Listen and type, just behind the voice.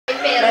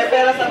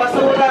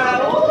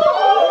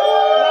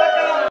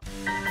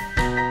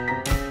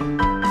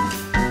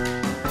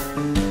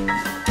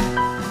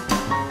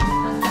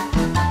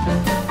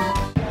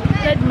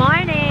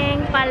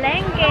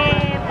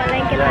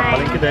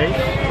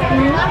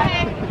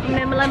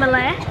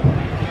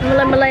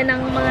May malay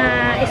ng mga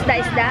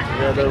isda-isda.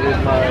 Together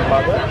with my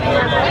mother.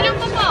 Walang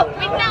po.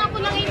 Wait lang, ako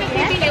lang yung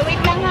nagbibili.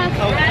 Wait lang ha.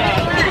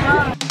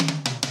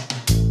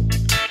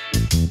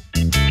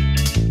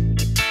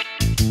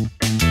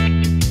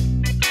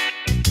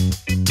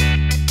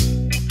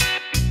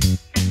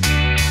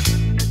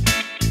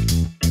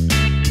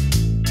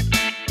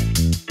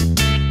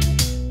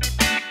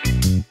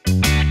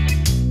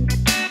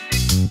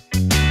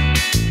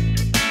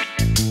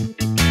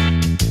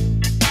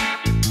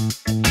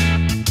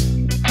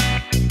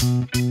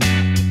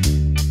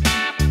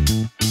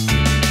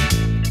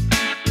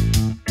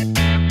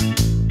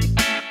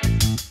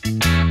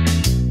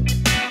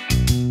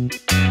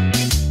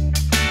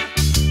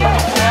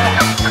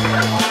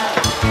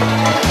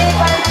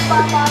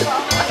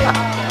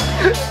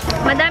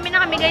 Madami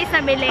na kami guys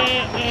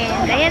nabili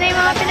and ayan na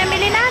yung mga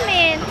pinamili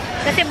namin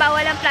kasi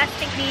bawal ang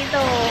plastic dito.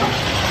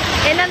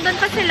 Eh nandun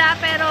pa sila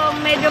pero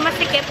medyo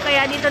masikip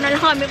kaya dito na lang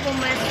kami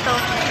pumesto.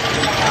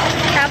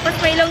 Tapos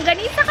may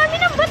longganisa kami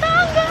ng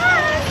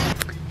Batangas.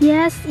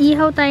 Yes,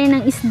 ihaw tayo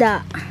ng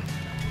isda.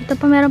 Ito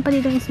pa, meron pa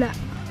dito ng isda.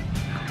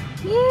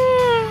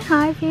 Yeah!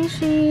 Hi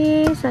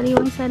fishy!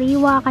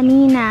 Sariwang-sariwa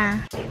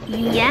kanina.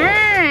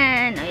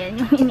 Yan! Ayan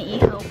yung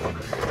iniihaw ko.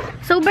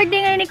 So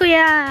birthday ngayon ni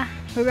Kuya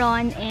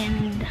Ron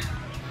and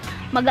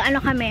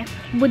mag-ano kami,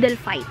 Boodle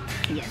fight.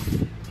 Yes.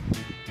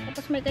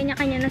 Tapos may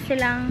kanya-kanya na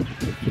silang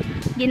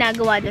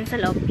ginagawa dun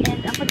sa loob. And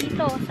ako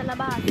dito sa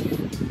labas.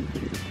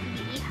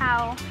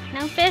 Iihaw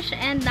ng fish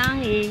and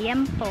ng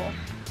liempo.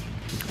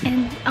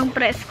 And ang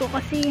presko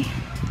kasi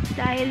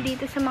dahil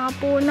dito sa mga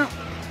puno,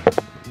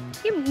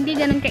 hindi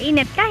ganun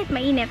kainit kahit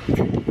mainit.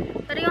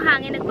 Pero yung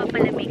hangin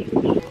nagpapalamig.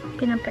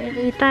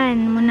 Pinapaitan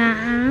muna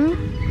ang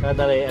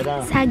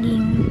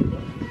saging.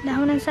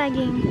 Dahon ng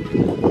saging.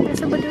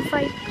 Nasa Boodle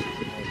fight.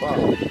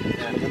 Wow.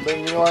 Ganda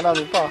yung ginawa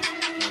namin pa.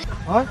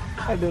 Huh?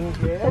 I don't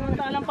care.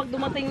 Samantalang pag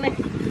dumating na.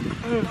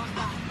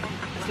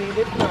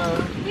 Silip na.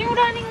 Yung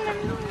running man.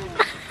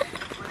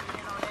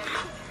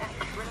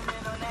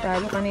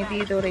 Talo ka ni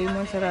Tito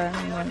Raymond sa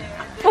running man.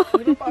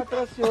 Hindi pa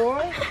atras yun?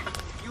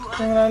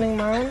 Yung running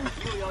man?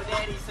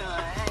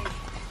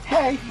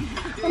 Hey!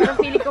 Ang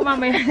pili ko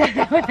mamaya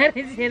na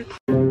rin sila.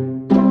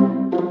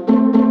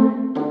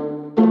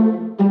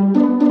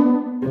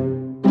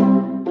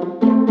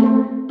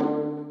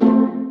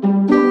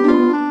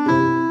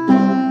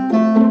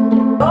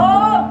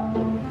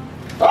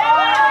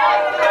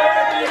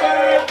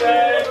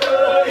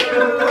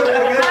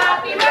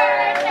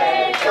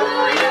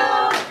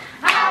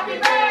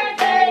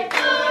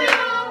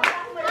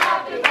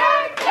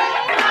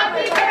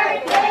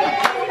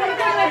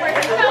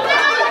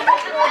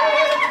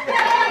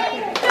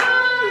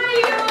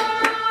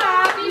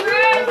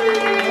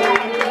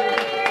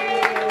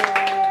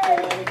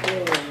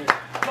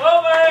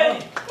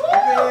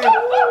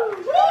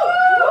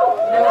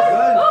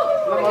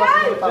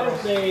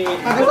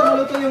 Agad na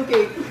maluto yung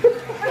cake.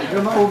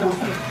 Agad maubos.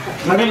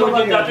 Nagilot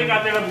yung dati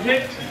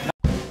katirabsik.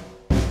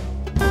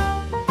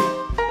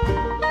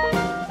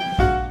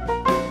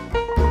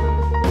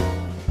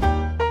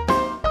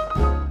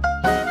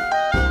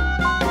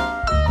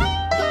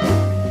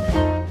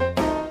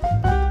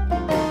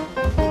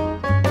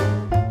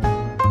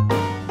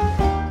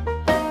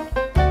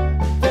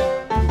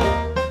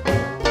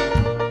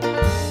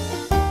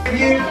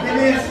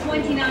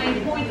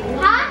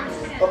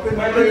 Open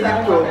my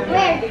reading ko.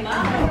 Where?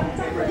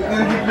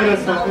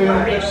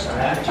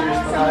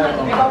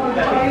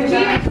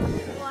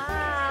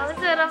 Wow,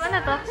 sarap. Ano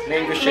to?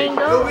 Mango shake.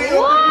 Mango?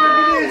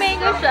 Wow,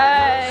 mango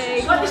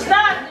shake. What is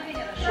that?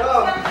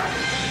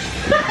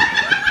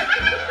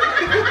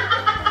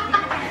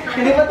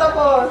 Hindi pa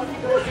tapos.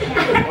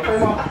 Okay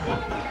mo.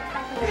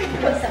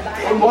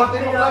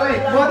 Buhatin mo kami.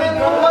 Buhatin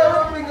mo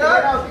kami.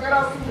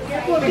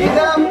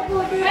 Tignan.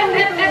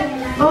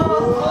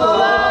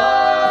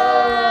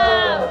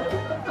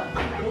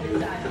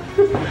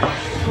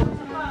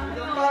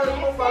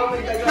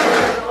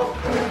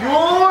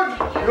 Yun!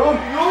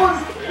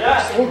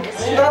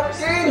 Stop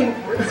king!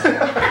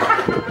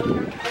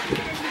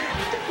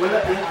 Wala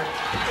yan.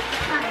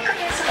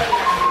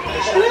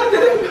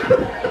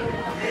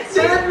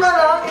 Sinet mo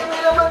lang, hindi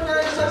naman niya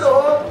yung sa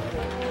loob.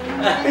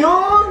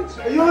 Ayun!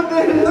 Ayun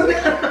din!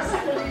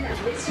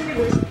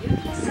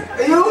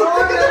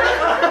 Ayun!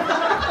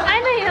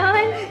 Ano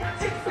yun?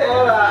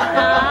 Pera!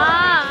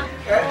 Ah!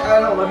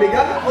 Ano,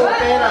 mabigat o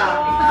pera?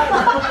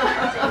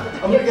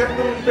 Ang bigat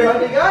ng pera.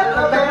 Mabigat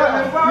o pera?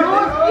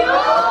 Yun!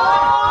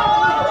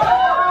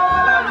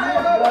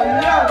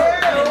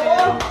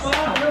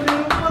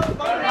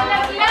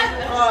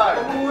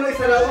 Pag-uulay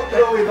sa lawak,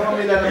 pero baka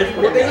may lalaki.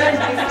 Buti nga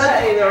yung pista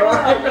eh, no?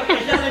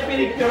 Siya sa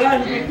pinicturan,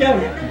 picture.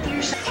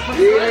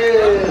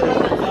 Yeah!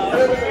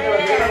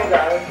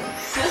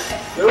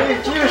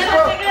 Louie, cheers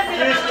po!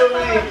 Cheers,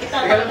 Louie!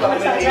 Teka lang ba kami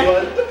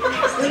naiwan?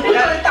 Hindi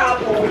na rin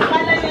tapo.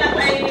 Akala nila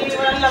ay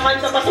walang laman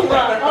sa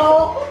basura.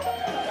 Oo.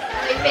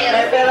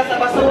 May pera sa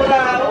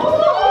basura!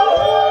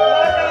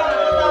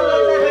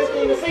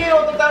 Zero,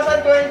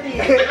 2020!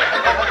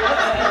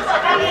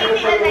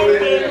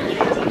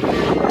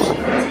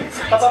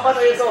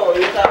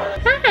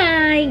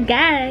 Hi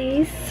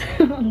guys!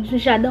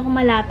 Masyado ako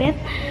malapit.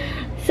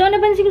 So,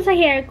 napansin ko sa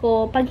hair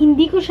ko, pag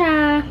hindi ko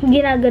siya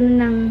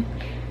ginaganon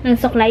ng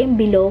suklay, yung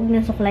bilog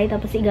ng suklay,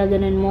 tapos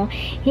igaganon mo,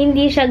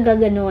 hindi siya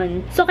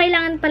gaganon. So,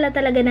 kailangan pala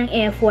talaga ng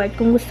effort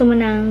kung gusto mo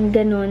ng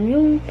ganon,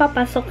 yung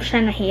papasok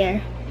siya na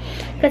hair.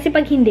 Kasi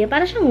pag hindi,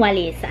 para siyang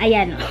walis.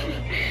 Ayan, o.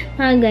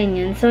 Mga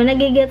ganyan. So,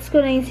 nagigets ko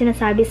na yung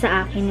sinasabi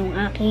sa akin yung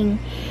aking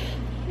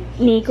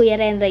ni Kuya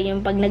Renra,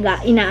 yung pag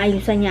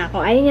inaayusan niya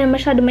ako. Ayaw niya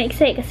masyado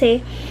maiksi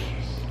kasi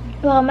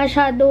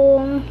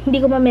masyadong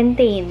hindi ko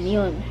ma-maintain.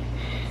 Yun.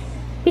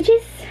 Which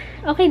is,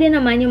 okay din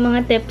naman yung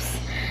mga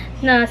tips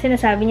na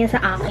sinasabi niya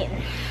sa akin.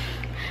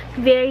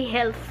 Very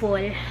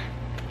helpful.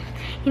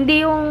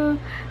 Hindi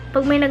yung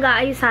pag may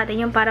nag-aayos sa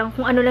atin, yung parang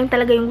kung ano lang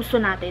talaga yung gusto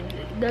natin,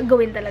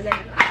 gagawin talaga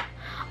nila.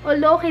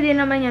 Although, okay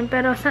din naman yan,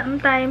 pero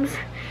sometimes,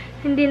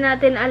 hindi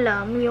natin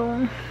alam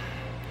yung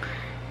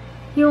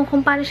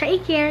kung paano siya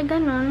i-care,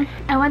 ganun.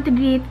 I want to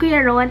greet Kuya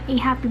Ron a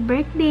happy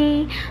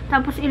birthday.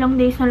 Tapos, ilang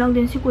days na lang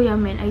din si Kuya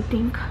Mel, I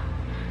think.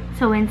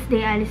 So,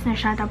 Wednesday, alis na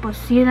siya. Tapos,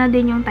 yun na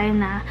din yung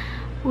time na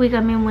uwi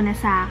kami muna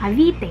sa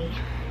Cavite.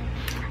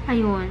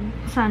 Ayun.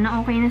 Sana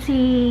okay na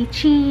si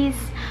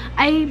Cheese.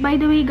 Ay, by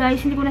the way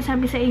guys, hindi ko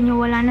nasabi sa inyo,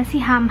 wala na si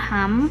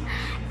Ham-Ham,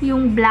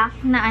 yung black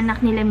na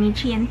anak nila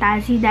Michi and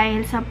Tazi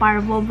dahil sa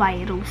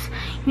parvovirus.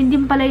 Yun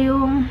din pala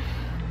yung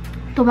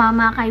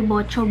tumama kay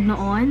Botchog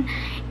noon.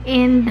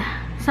 And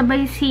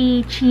sabay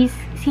si Cheese,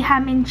 si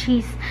Ham and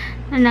Cheese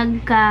na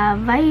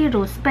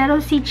nagka-virus. Pero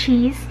si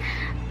Cheese,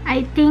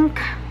 I think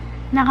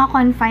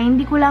naka-confine.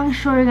 Hindi ko lang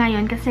sure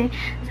ngayon kasi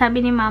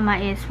sabi ni Mama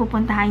is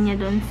pupuntahan niya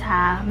dun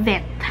sa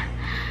vet.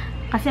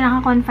 Kasi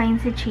naka-confine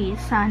si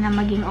Cheese. Sana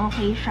maging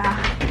okay siya.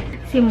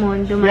 Si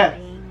Mond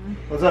dumating.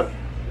 Yeah. What's up?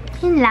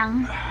 Yun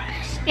lang.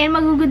 And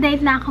mag-good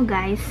night na ako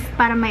guys.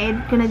 Para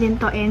ma-edit ko na din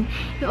to. And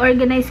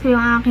i-organize ko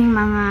yung aking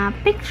mga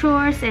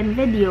pictures and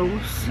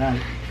videos.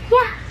 Nice.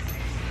 Yeah.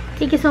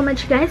 Thank you so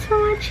much guys for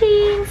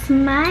watching.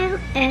 Smile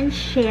and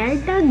share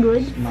the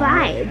good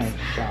vibes.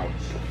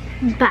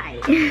 Bye.